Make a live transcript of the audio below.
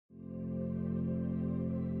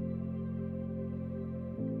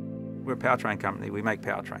We're a powertrain company, we make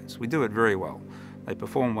powertrains. We do it very well. They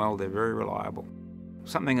perform well, they're very reliable.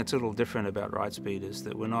 Something that's a little different about Wrightspeed is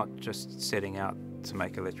that we're not just setting out to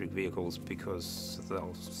make electric vehicles because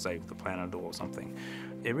they'll save the planet or something.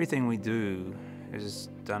 Everything we do is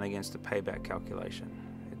done against a payback calculation.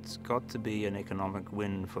 It's got to be an economic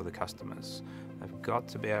win for the customers. They've got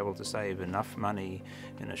to be able to save enough money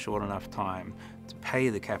in a short enough time to pay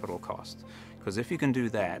the capital cost. Because if you can do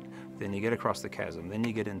that, then you get across the chasm, then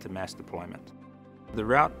you get into mass deployment. The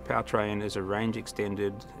Wright powertrain is a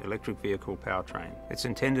range-extended electric vehicle powertrain. It's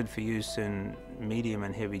intended for use in medium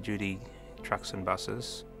and heavy-duty trucks and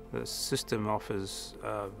buses. The system offers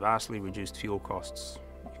vastly reduced fuel costs.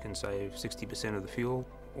 You can save 60% of the fuel,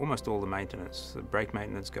 almost all the maintenance. The brake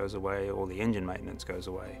maintenance goes away, or the engine maintenance goes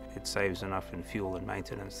away. It saves enough in fuel and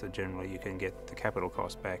maintenance that generally you can get the capital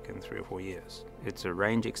cost back in 3 or 4 years. It's a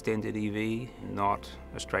range-extended EV, not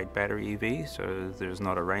a straight battery EV, so there's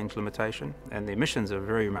not a range limitation. And the emissions are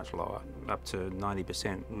very much lower, up to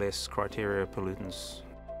 90% less criteria pollutants.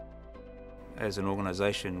 As an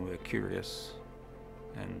organisation, we're curious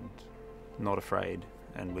and not afraid,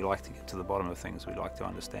 and we like to get to the bottom of things. We like to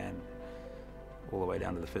understand all the way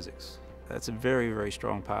down to the physics. That's a very, very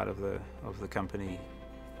strong part of the company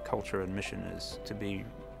culture and mission, is to be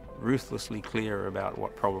ruthlessly clear about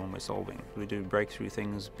what problem we're solving. We do breakthrough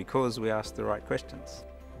things because we ask the right questions.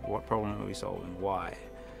 What problem are we solving? Why?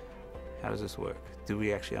 How does this work? Do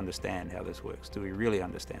we actually understand how this works? Do we really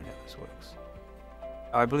understand how this works?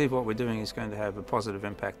 I believe what we're doing is going to have a positive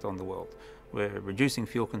impact on the world. We're reducing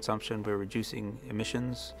fuel consumption, we're reducing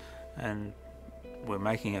emissions, and we're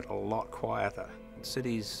making it a lot quieter.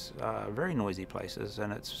 Cities are very noisy places,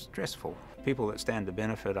 and it's stressful. People that stand to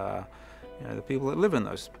benefit are, the people that live in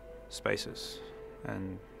those spaces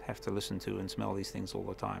and have to listen to and smell these things all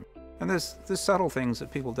the time. And there's subtle things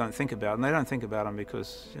that people don't think about, and they don't think about them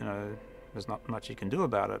because there's not much you can do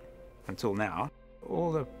about it until now.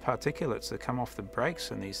 All the particulates that come off the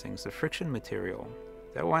brakes and these things, the friction material,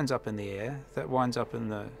 that winds up in the air, that winds up in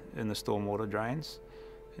the stormwater drains.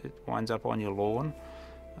 It winds up on your lawn.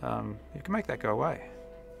 You can make that go away.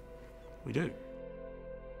 We do.